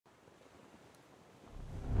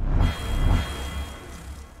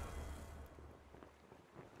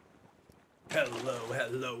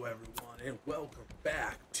Hello everyone, and welcome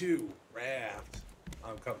back to Raft.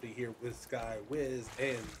 I'm company here with Sky Wiz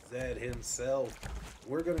and Zed himself.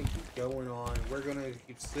 We're gonna keep going on. We're gonna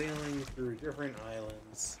keep sailing through different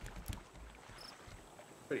islands.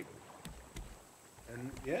 Pretty cool.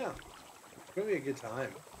 And yeah, it's gonna be a good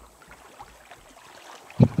time.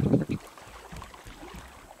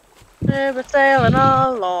 We're sailing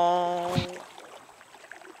along.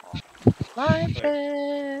 Life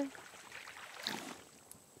is...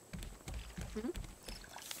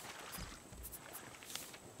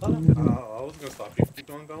 I was gonna stop you. Keep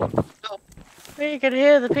on going. We could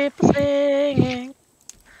hear the people singing.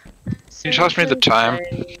 Can you toss me the time?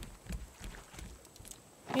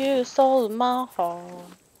 You stole my heart.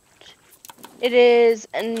 It is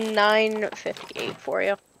 9:58 for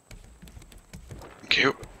you. Thank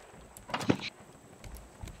you.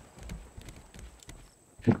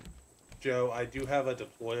 Joe, I do have a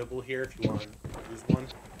deployable here if you want to use one.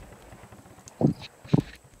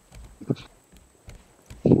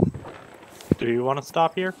 Do you want to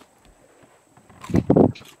stop here?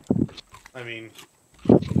 I mean,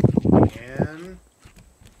 and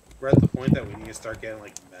we're at the point that we need to start getting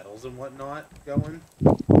like medals and whatnot going.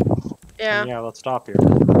 Yeah. Yeah, let's stop here.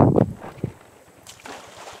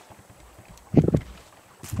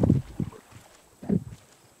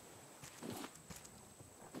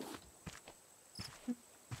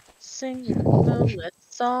 Sing a moonlit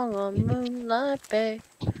song on Moonlight Bay.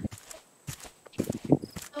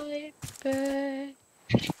 Moonlight Bay.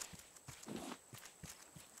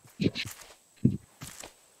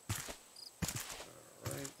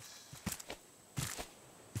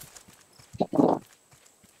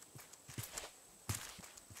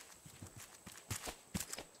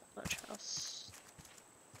 Large house.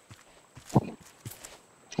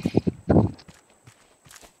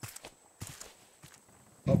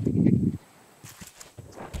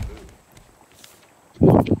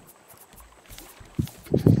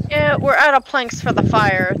 Yeah, we're out of planks for the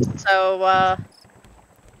fire, so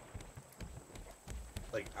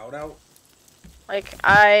Like out. like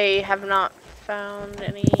I have not found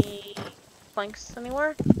any planks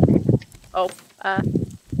anywhere. Oh, yeah.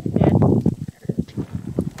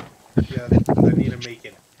 Yeah, I need to make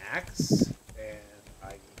an axe, and I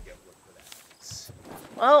need to get wood for that axe.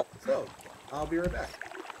 Well, So, I'll be right back.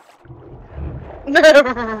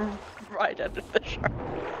 right under the shark.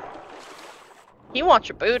 He wants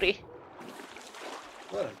your booty.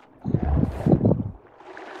 Let him.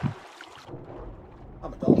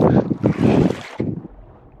 I'm a dolphin.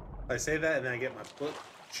 I say that, and then I get my foot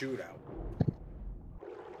chewed out.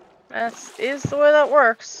 That is the way that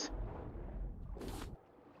works.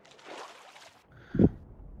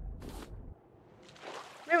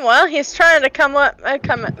 Meanwhile, he's trying to come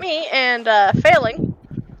at me and failing.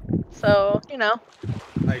 So, you know,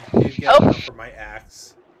 I did get enough for my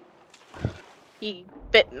axe. he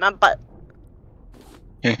bit my butt.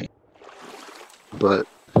 But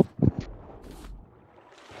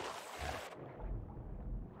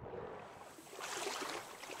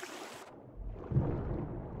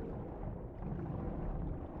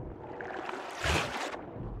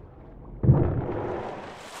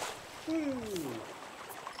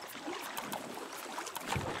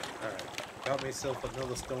Alright, got myself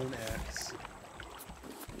another stone axe.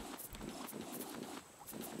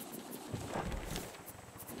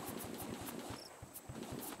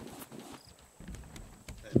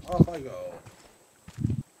 And off I go.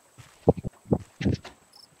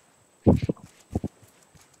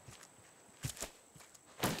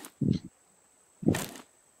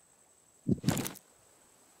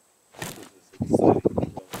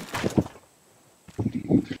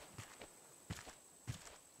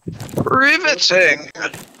 This is exciting.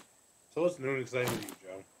 riveting. So what's new and exciting to you,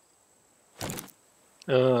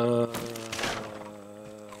 Joe?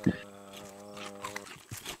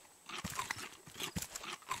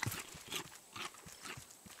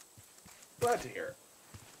 Glad to hear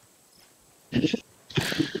it.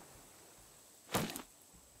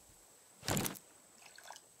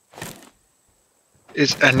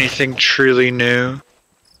 Is anything truly new?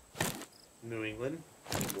 New England,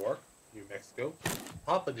 New York, New Mexico,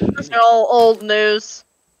 Papua New Those Guinea. are all old news.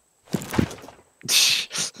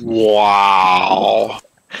 Wow.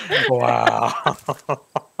 Wow.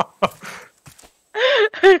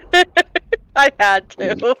 I had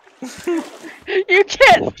to. You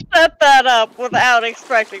can't set that up without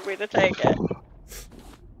expecting me to take it.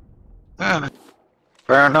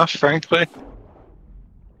 Fair enough, frankly.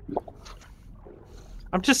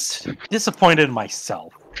 I'm just disappointed in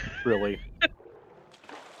myself, really.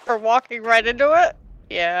 For walking right into it?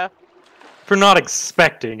 Yeah. For not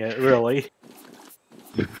expecting it, really.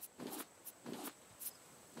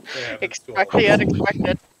 It happens to all Expect of the us.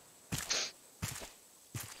 unexpected.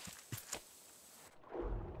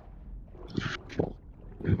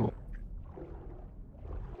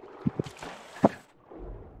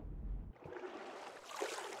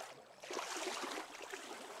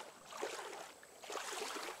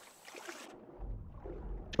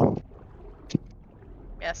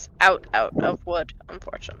 Yes, out of wood,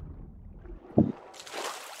 unfortunately.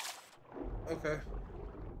 Okay.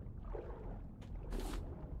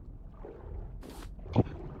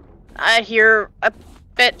 I hear a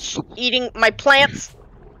bitch eating my plants.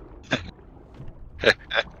 I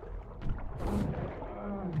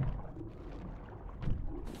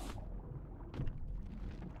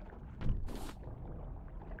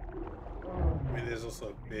mean, there's also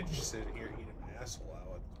a bitch sitting here eating my asshole out.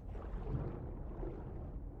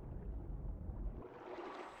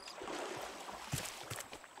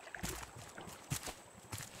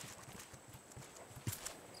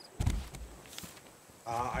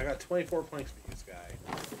 I got 24 planks for you, Sky.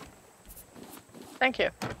 Thank you.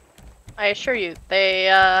 I assure you, they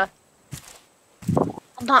will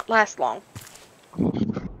not last long.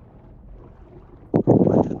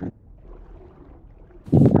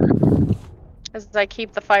 As I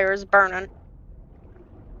keep the fires burning.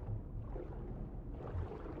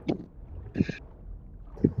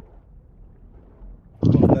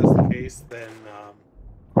 Well, if that's the case, then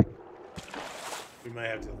we might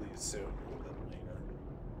have to leave soon rather than later.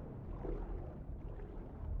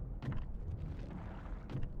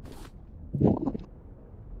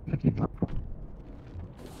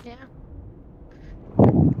 Yeah.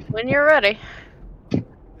 When you're ready.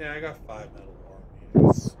 Yeah, I got 5 metal army.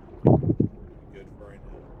 It's good for right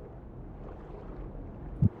now.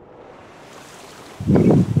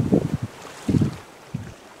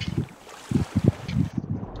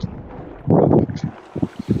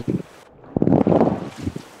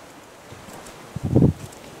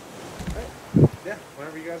 Yeah,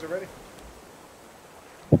 whenever you guys are ready.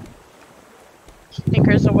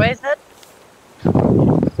 Anchors away, Zed.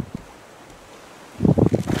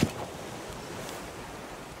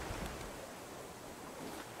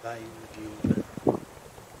 That Eugene.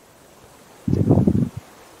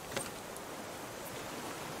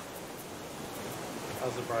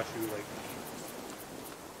 How's it brought you like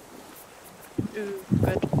Ooh,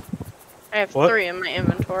 good. I have What? 3 in my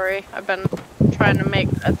inventory. I've been trying to make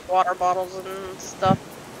water bottles and stuff.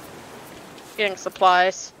 Getting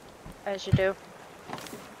supplies, as you do.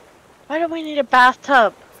 Why do we need a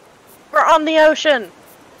bathtub? We're on the ocean!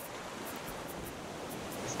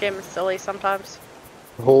 This game is silly sometimes.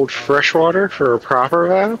 Hold fresh water for a proper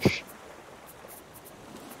bath?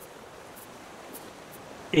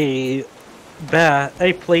 A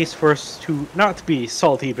place for us to not be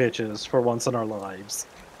salty bitches for once in our lives.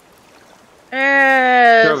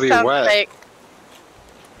 It'll be Sounds wet. fake.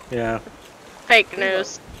 Yeah. Fake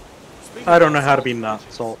news. Speaking I don't of know how to salt be not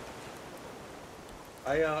bitches, salt.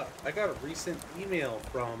 I got a recent email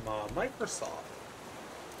from Microsoft.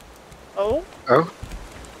 Oh? Oh?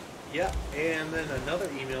 Yeah, and then another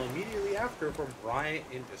email immediately after from Bryant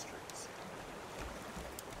Industries.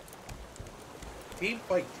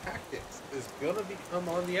 Teamfight Tactics is gonna become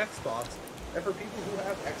on the Xbox, and for people who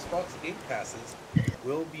have Xbox Game Passes,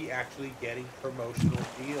 will be actually getting promotional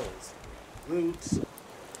deals, loots,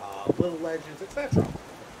 Little Legends, etc.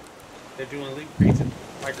 They're doing link creates in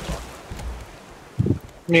Microsoft,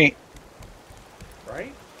 Neat.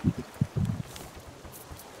 right?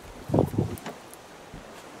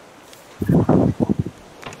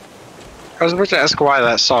 I was about to ask why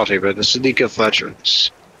that's salty, but it's League of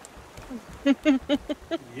Legends.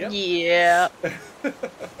 Yep. Yeah.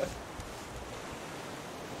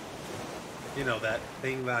 You know, that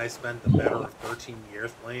thing that I spent the better of 13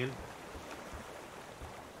 years playing?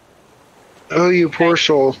 Oh, you poor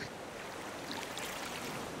soul.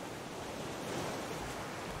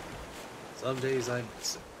 Some days I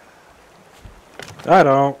miss it. I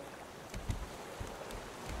don't.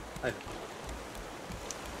 I know.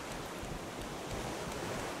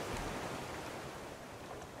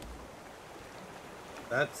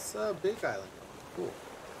 That's Big Island. Cool.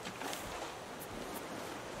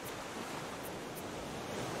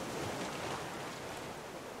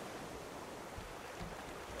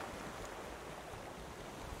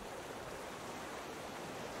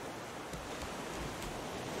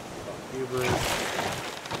 Hubert.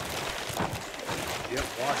 Yep,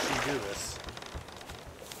 watch you do this.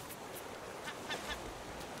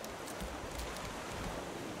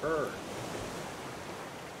 Bird.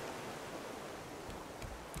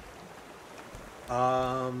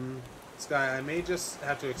 Sky, I may just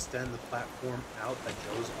have to extend the platform out that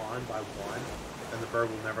goes on by one, and the bird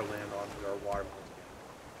will never land on your watermelons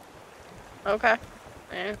again. Okay.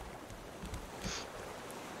 Yeah.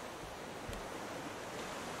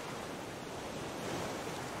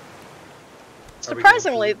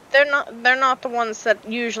 Surprisingly, they're not the ones that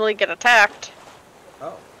usually get attacked.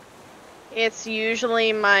 Oh. It's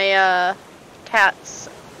usually my cats.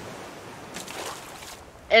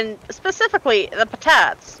 And specifically the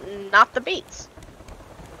patats, not the beets.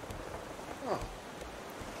 Oh.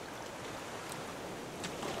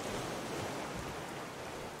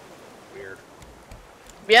 Weird.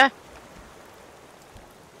 Yeah.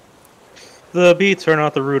 The beets are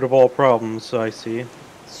not the root of all problems, I see.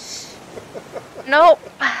 Nope.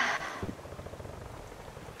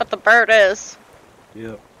 But the bird is.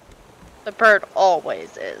 Yep. The bird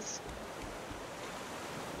always is.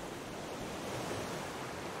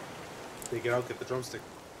 Take it out, get the drumstick.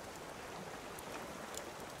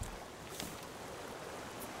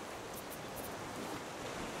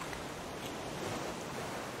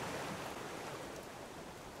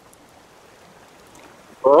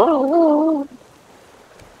 Oh.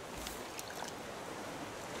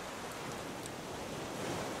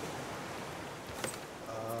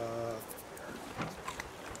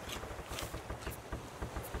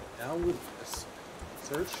 Now with this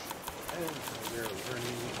search, and we're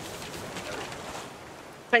learning everything.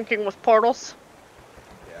 Thinking with portals.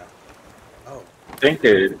 Yeah. Oh. Think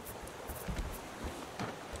it.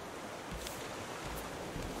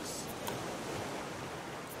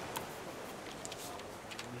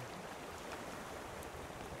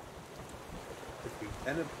 If we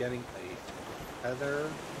end up getting a feather.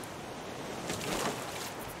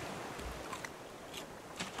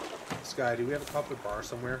 Sky, do we have a copper bar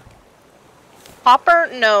somewhere? Copper?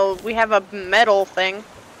 No, we have a metal thing.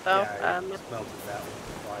 So, Yeah, I just melted that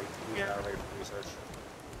one. Like, we yeah. got away from research.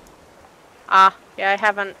 Yeah, I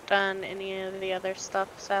haven't done any of the other stuff,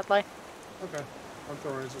 sadly. Okay, I'm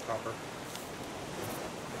throwing in some copper.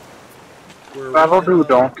 That'll do,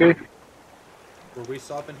 donkey. Were we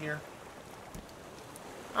stopping here?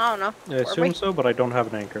 I don't know. I Were assume we? so, but I don't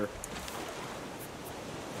have an anchor.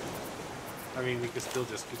 I mean, we could still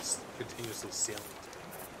just keep continuously sailing.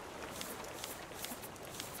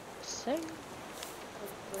 Sing.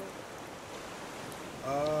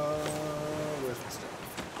 Where's the stone?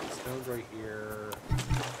 Stone's right here.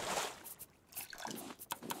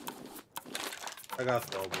 I got a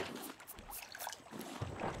throwable.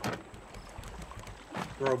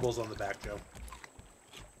 Throwables on the back, Joe.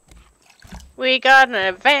 We got an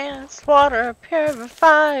advanced water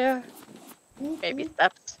purifier. Baby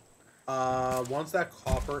steps. Once that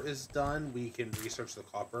copper is done, we can research the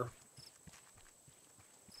copper.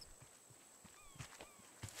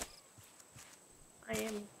 I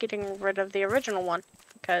am getting rid of the original one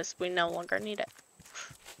because we no longer need it.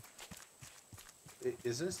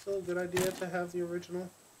 Isn't it still a good idea to have the original?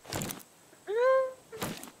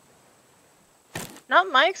 Not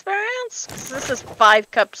in my experience, 'cause this is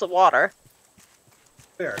 5 cups of water.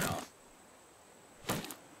 Fair enough.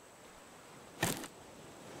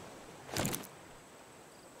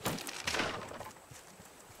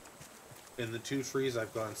 In the 2 trees,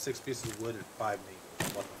 I've gone 6 pieces of wood and 5 meat.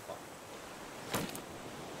 What the fuck?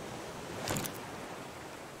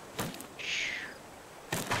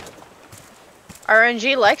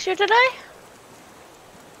 RNG likes you today?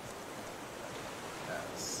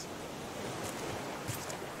 That's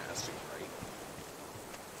nasty, right?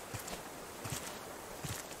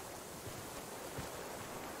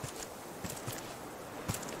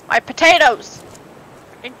 My potatoes!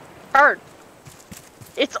 Fucking bird.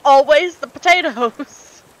 It's always the potatoes!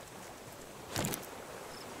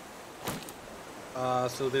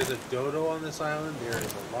 So there's a dodo on this island, there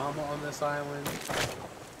is a llama on this island.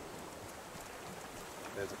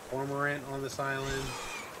 There's a cormorant on this island.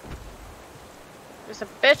 There's a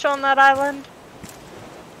bitch on that island.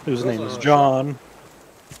 Whose There's name also is a- John.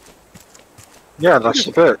 Yeah, that's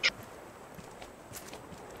the bitch.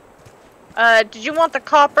 Did you want the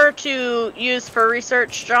copper to use for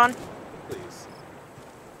research, John? Please.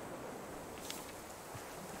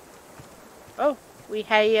 Oh, we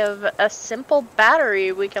have a simple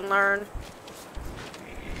battery we can learn.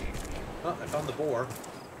 Oh, I found the boar.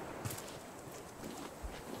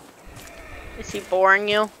 Is he boring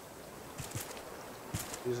you?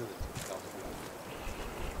 These are the two.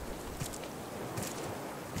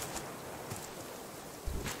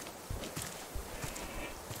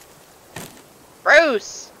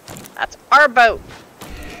 Bruce! That's our boat!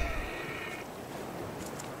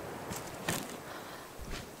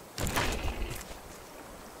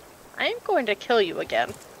 I am going to kill you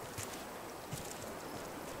again.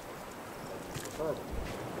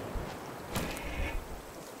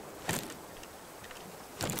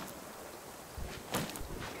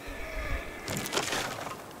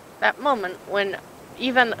 That moment when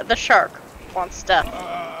even the shark wants death.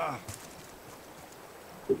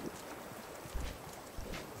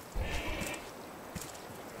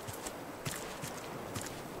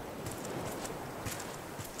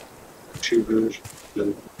 Tubers.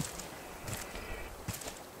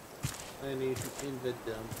 I need to invade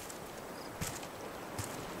them.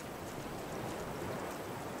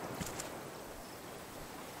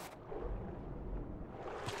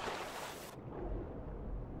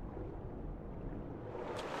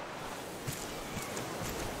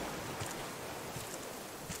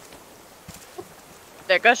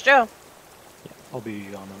 There goes Joe. Yeah, I'll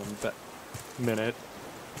be on in a minute.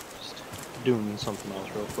 Just doing something else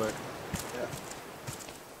real quick. Yeah.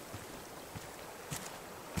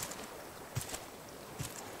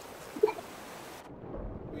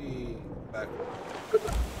 We back.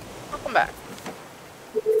 Welcome back.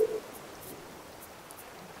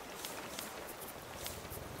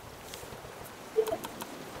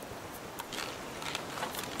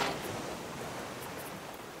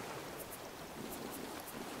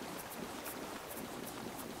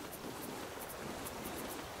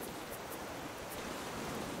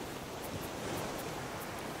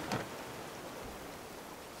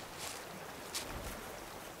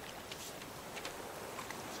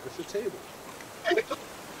 Switch the table.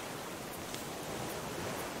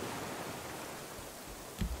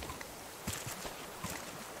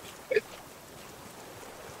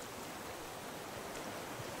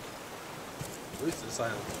 At least it's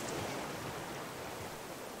silent.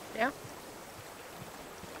 Yeah.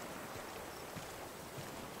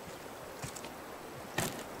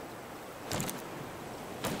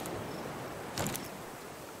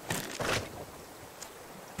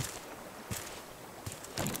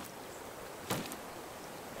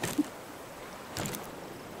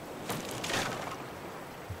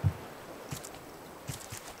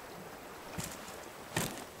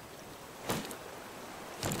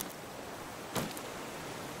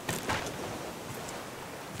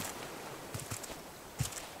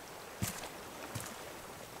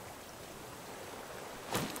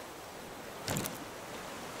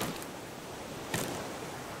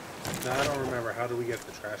 Now I don't remember. How do we get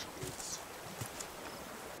the trash cans?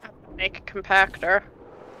 Make a compactor.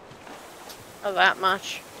 Oh, that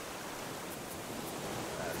much.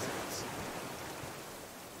 That's it.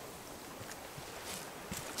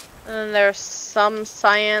 And then there's some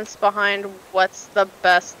science behind what's the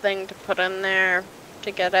best thing to put in there to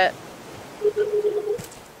get it.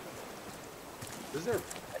 Is there?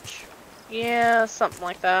 Yeah, something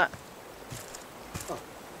like that. Huh.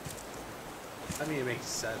 I mean, it makes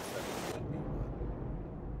sense that it would be.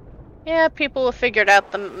 Yeah, people have figured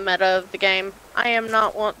out the meta of the game. I am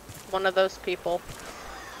not one of those people.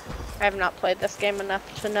 I have not played this game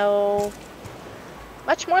enough to know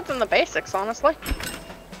much more than the basics, honestly.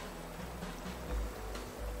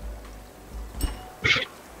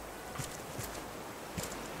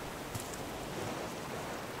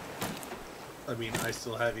 I mean, I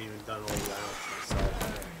still haven't even done all the rounds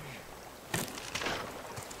myself.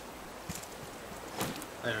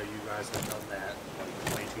 I know you guys have done that, like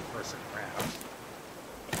 22-person craft.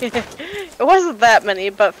 It wasn't that many,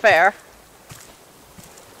 but fair.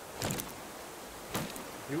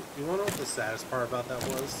 You wanna know what the saddest part about that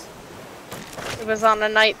was? It was on a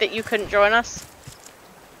night that you couldn't join us.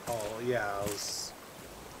 Oh, yeah, I was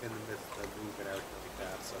in the midst of the move and everything like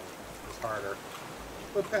that, so it was harder.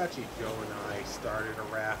 But Patchy Joe and I started a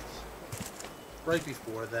raft right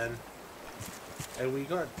before then, and we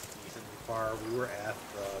got decently far. We were at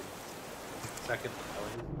the second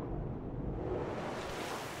island.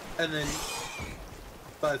 And then,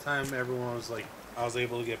 by the time everyone was like, I was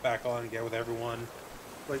able to get back on and get with everyone,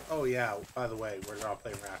 like, oh yeah, by the way, we're not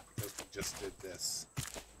playing raft because we just did this.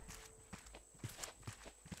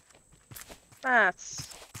 That's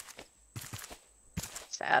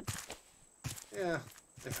sad. Yeah,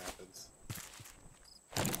 it happens.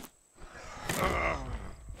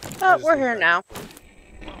 But we're here now.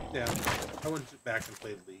 Yeah, I went back and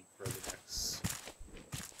played League for the next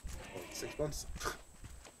 6 months.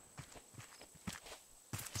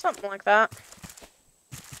 Something like that.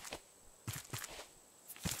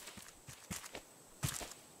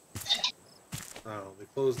 Oh, they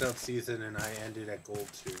closed out season and I ended at gold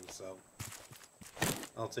 2, so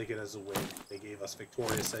I'll take it as a win. They gave us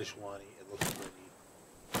Victoria Sejuani. It looks pretty.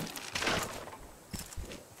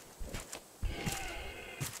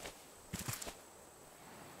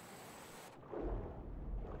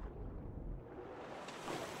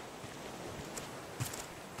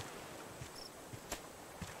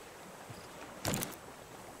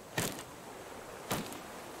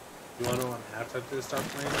 You want to know what halftime to start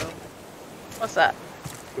playing now? What's that?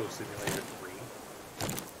 Ghost Simulator 3.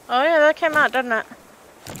 Oh yeah, that came out, didn't it?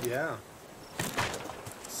 Yeah.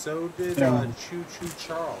 So did Choo Choo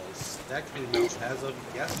Charles. That came out as of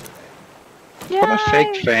yesterday. Yeah. What a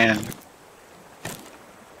fake fan.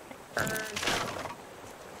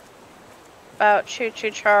 About Choo Choo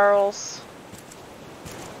Charles.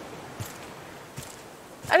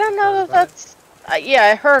 I don't know if that's. Yeah,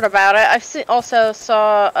 I heard about it. Also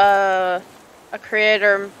saw a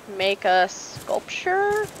creator make a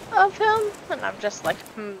sculpture of him, and I'm just like,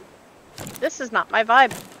 this is not my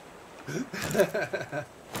vibe.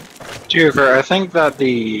 Duker, I think that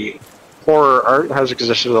the horror art has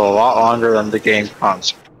existed a lot longer than the game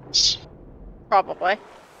concepts. Probably. Yeah.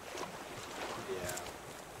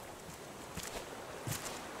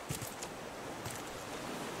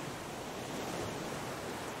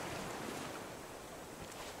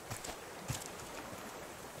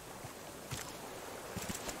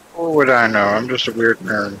 What would I know? I'm just a weird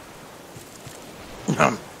nerd.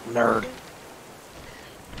 Nerd.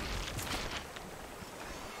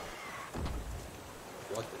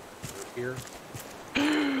 What the here?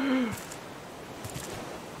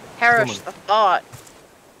 Perish the thought.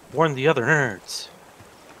 Warn the other nerds.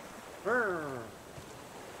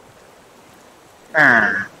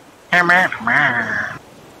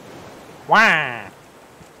 Wah!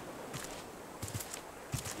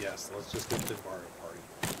 Yes, let's just get to Mario Party.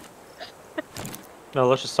 No,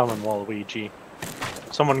 let's just summon Waluigi.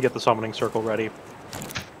 Someone get the summoning circle ready. You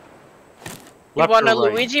Left want or a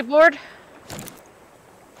right? Luigi board?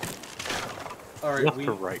 Alright, Left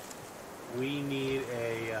or right? we need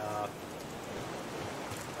a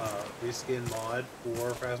reskin mod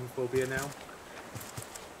for Phasmophobia now.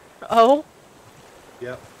 Oh?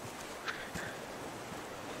 Yep.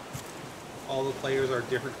 All the players are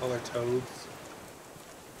different color toads.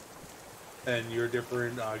 And your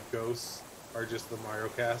different ghosts are just the Mario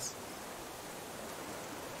cast.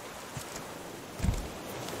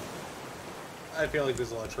 I feel like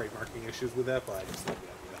there's a lot of trademarking issues with that, but I just love the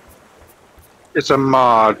idea. It's a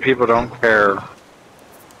mod. People don't care.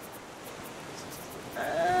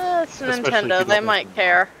 It's Especially Nintendo. people They that- might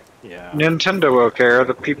care. Yeah. Nintendo will care.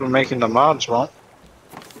 The people making the mods won't.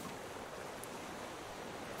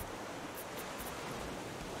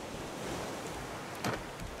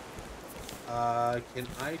 Can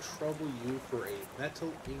I trouble you for a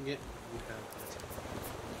metal ingot you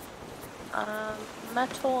have?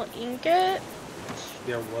 Metal ingot?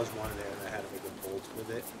 There was one there and I had to make a bolt with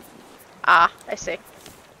it. Ah, I see.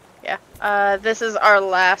 Yeah. This is our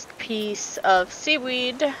last piece of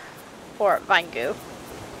seaweed for Vangu.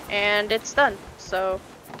 And it's done, so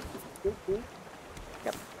Cool.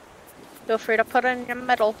 yep. Feel free to put in your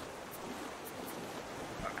metal.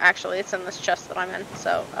 Actually, it's in this chest that I'm in,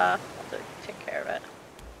 so I'll have to take care of it.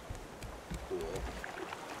 Cool.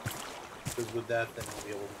 Because with that, then I'll be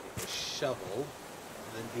able to make a shovel and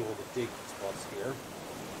then do all the digging spots here.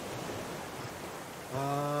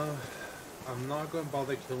 I'm not going to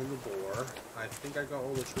bother killing the boar. I think I got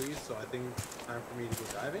all the trees, so I think it's time for me to go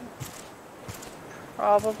diving.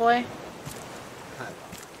 Probably. Hi.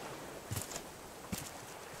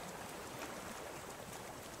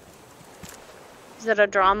 Is it a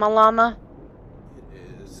drama llama? It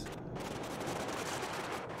is.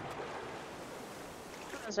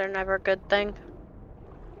 Is there never a good thing?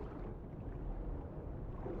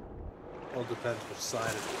 Well, it depends which side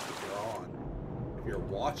of it you're on. If you're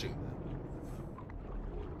watching them.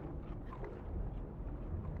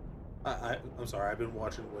 I'm sorry, I've been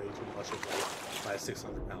watching way too much of like My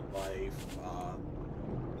 600-Pound Life,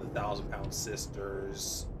 The 1,000-Pound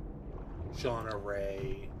Sisters, Shauna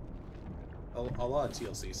Ray, a lot of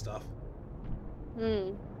TLC stuff.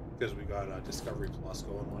 Because we got Discovery Plus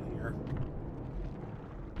going on here.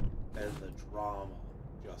 And the drama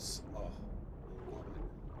just, oh, I love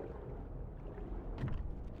it.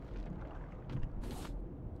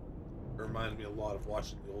 It reminds me a lot of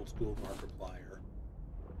watching the old school Markiplier.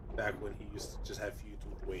 Back when he used to just have feuds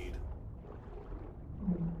with Wade.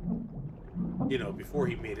 You know, before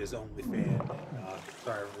he made his OnlyFans and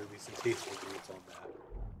started releasing tasteful videos on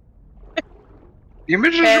that. The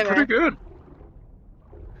images Okay, are pretty good.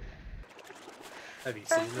 Have you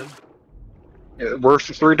seen them? Yeah, worth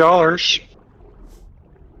 $3.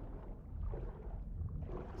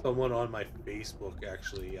 Someone on my Facebook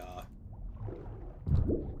actually,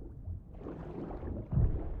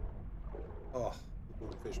 oh,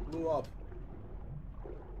 the fish blew up.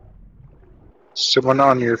 Someone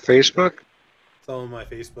on your Facebook? Someone on my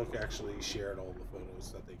Facebook actually shared all the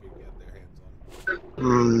photos that they could get their hands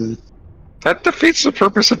on. That defeats the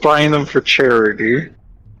purpose of buying them for charity.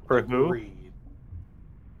 For who? Agreed.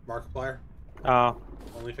 Markiplier, Oh.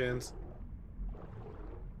 OnlyFans.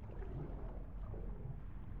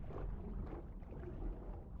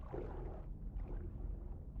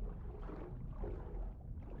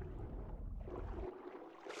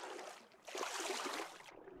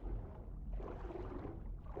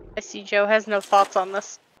 I see Joe has no thoughts on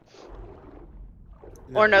this.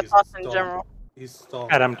 No, Or no he's thoughts in stalling- general. He's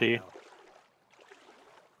stalling At it out MD. now.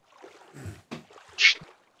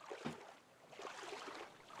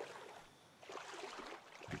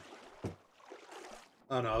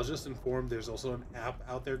 Oh no, I was just informed there's also an app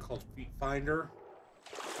out there called Feet Finder.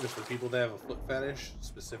 It's for people that have a foot fetish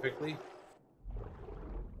specifically.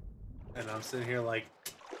 And I'm sitting here like,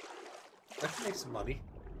 I can make some money.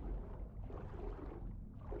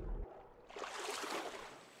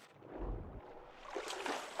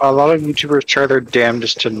 A lot of YouTubers try their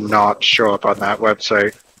damnedest to not show up on that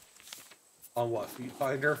website. On what, Feet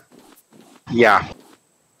Finder? Yeah.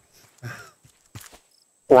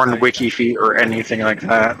 Or on Like- WikiFeet or anything like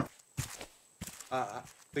that.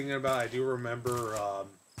 Thinking about, I do remember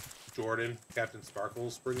Jordan, Captain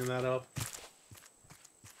Sparkles, bringing that up.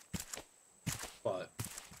 But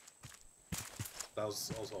that was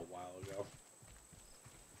also a while ago.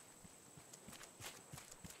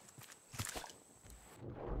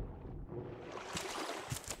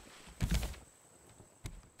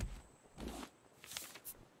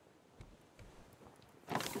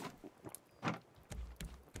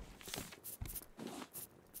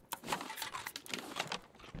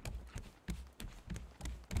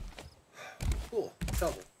 Cool,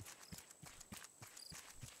 double.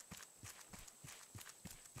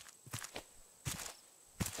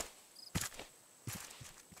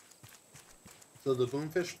 So the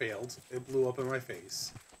boomfish failed. It blew up in my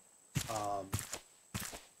face. I'm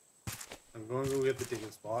going to go get the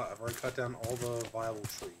digging spot. I've already cut down all the viable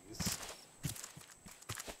trees.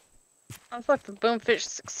 Sounds like the boomfish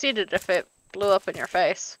succeeded if it blew up in your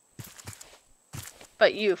face.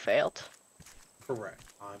 But you failed. Correct.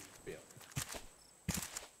 I'm failing.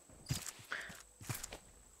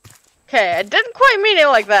 Okay, I didn't quite mean it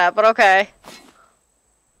like that, but okay.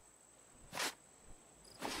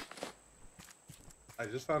 I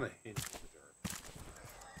just found a hint in the dirt.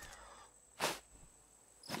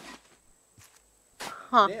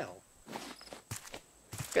 Huh. Nail.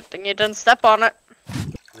 Good thing you didn't step on it.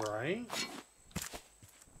 Right?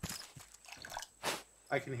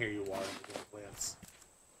 I can hear you watering the plants.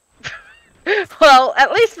 Well,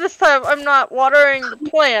 at least this time I'm not watering the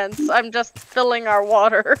plants, I'm just filling our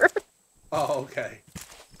water. Oh, okay.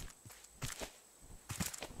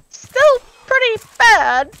 Still pretty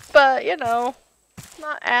bad, but you know,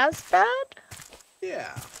 not as bad.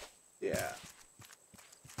 Yeah. Yeah.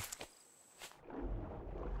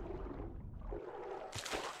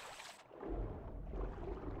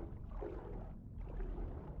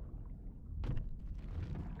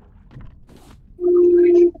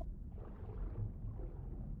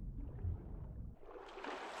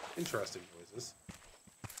 Interesting noises.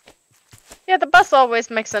 Yeah, the bus always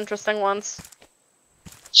makes interesting ones.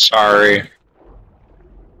 Sorry.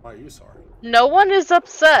 Why are you sorry? No one is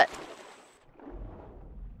upset.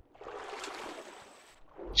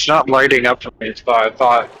 It's not lighting up for me, so I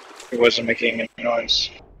thought it wasn't making any noise.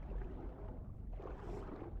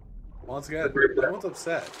 Once again, no one's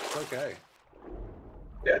upset. It's okay.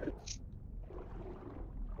 Yeah.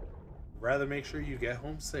 Rather make sure you get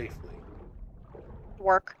home safely.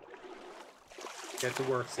 Work. Get to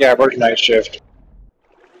work. Yeah, I work night shift.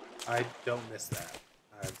 I don't miss that.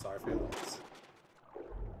 I'm sorry for your loss.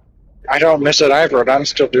 I don't miss it either, and I'm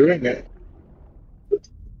still doing it.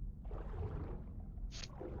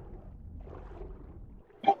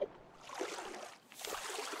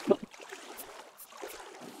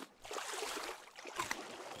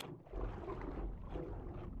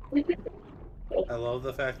 I love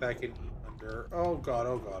the fact that I can eat under. Oh god!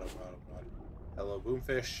 Oh god! Oh god! Oh god! Hello,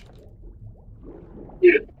 boomfish.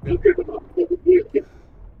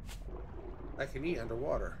 I can eat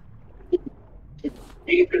underwater.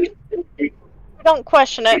 We don't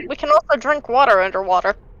question it. We can also drink water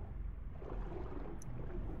underwater.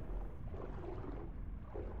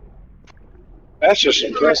 That's just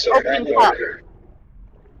impressive. Open top.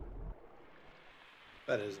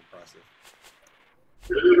 That is impressive.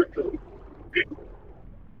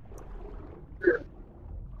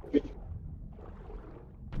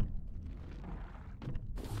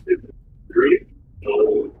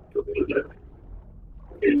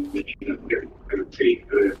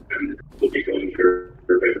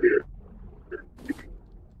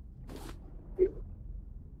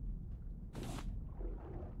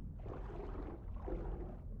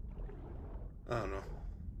 I don't know.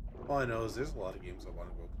 All I know is there's a lot of games I want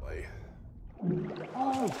to go play.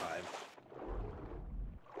 Time.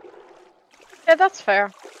 Yeah, that's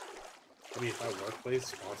fair. I mean, if I workplace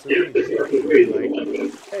sponsor me, it'd be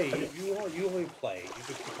like, hey, you only play. You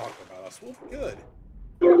just keep talking about us. Well, good.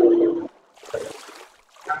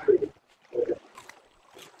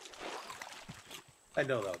 I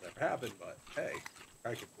know that'll never happen, but hey,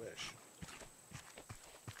 I could wish.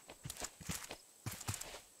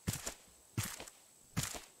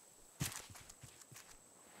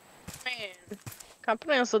 Man,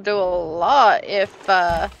 companies will do a lot if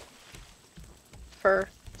for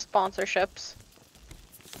sponsorships.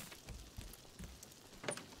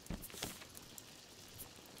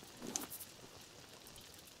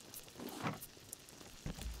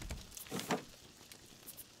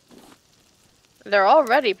 They're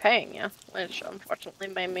already paying you, which unfortunately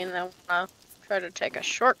may mean they want to try to take a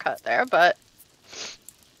shortcut there, but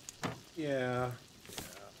Yeah.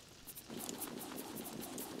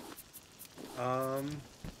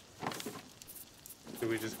 Do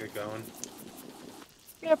we just get going?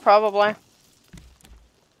 yeah, probably.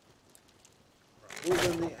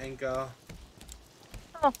 Moving the anchor.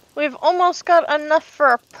 Oh, we've almost got enough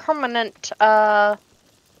for a permanent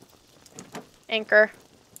anchor.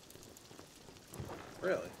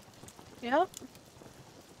 Really? Yep.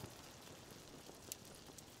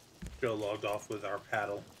 Joe logged off with our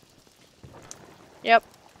paddle. Yep.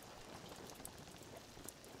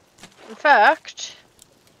 In fact,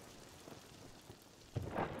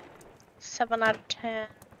 7 out of 10.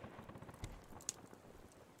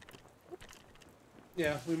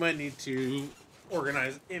 Yeah, we might need to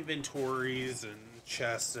organize inventories and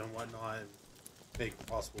chests and whatnot and make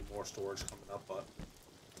possible more storage coming up, but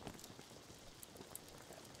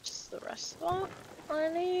Just the rest of all I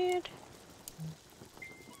need.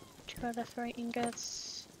 2 out of 3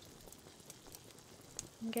 ingots.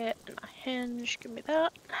 Get a hinge, give me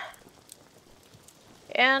that.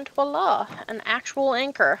 And voila, an actual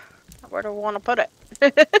anchor. Where do we want to put it?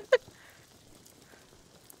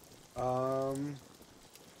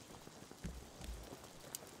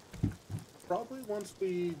 Probably once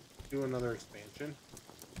we do another expansion.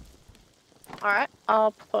 Alright,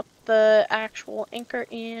 I'll put the actual anchor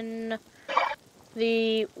in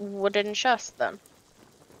the wooden chest then.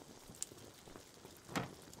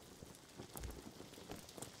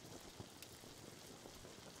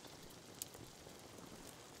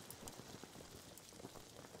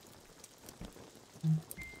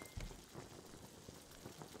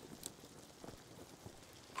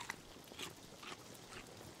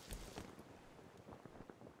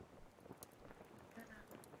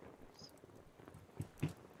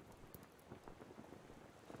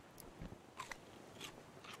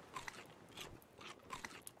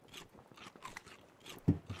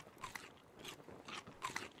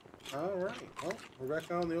 Alright, well, we're back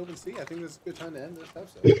out in the open sea. I think this is a good time to end this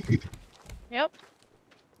episode. Yep.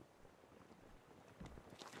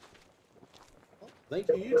 Well, thank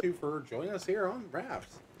you two for joining us here on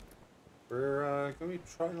Raft. We're going to be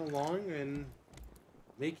trotting along and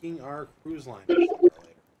making our cruise line later.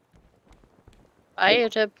 Bye,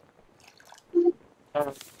 YouTube.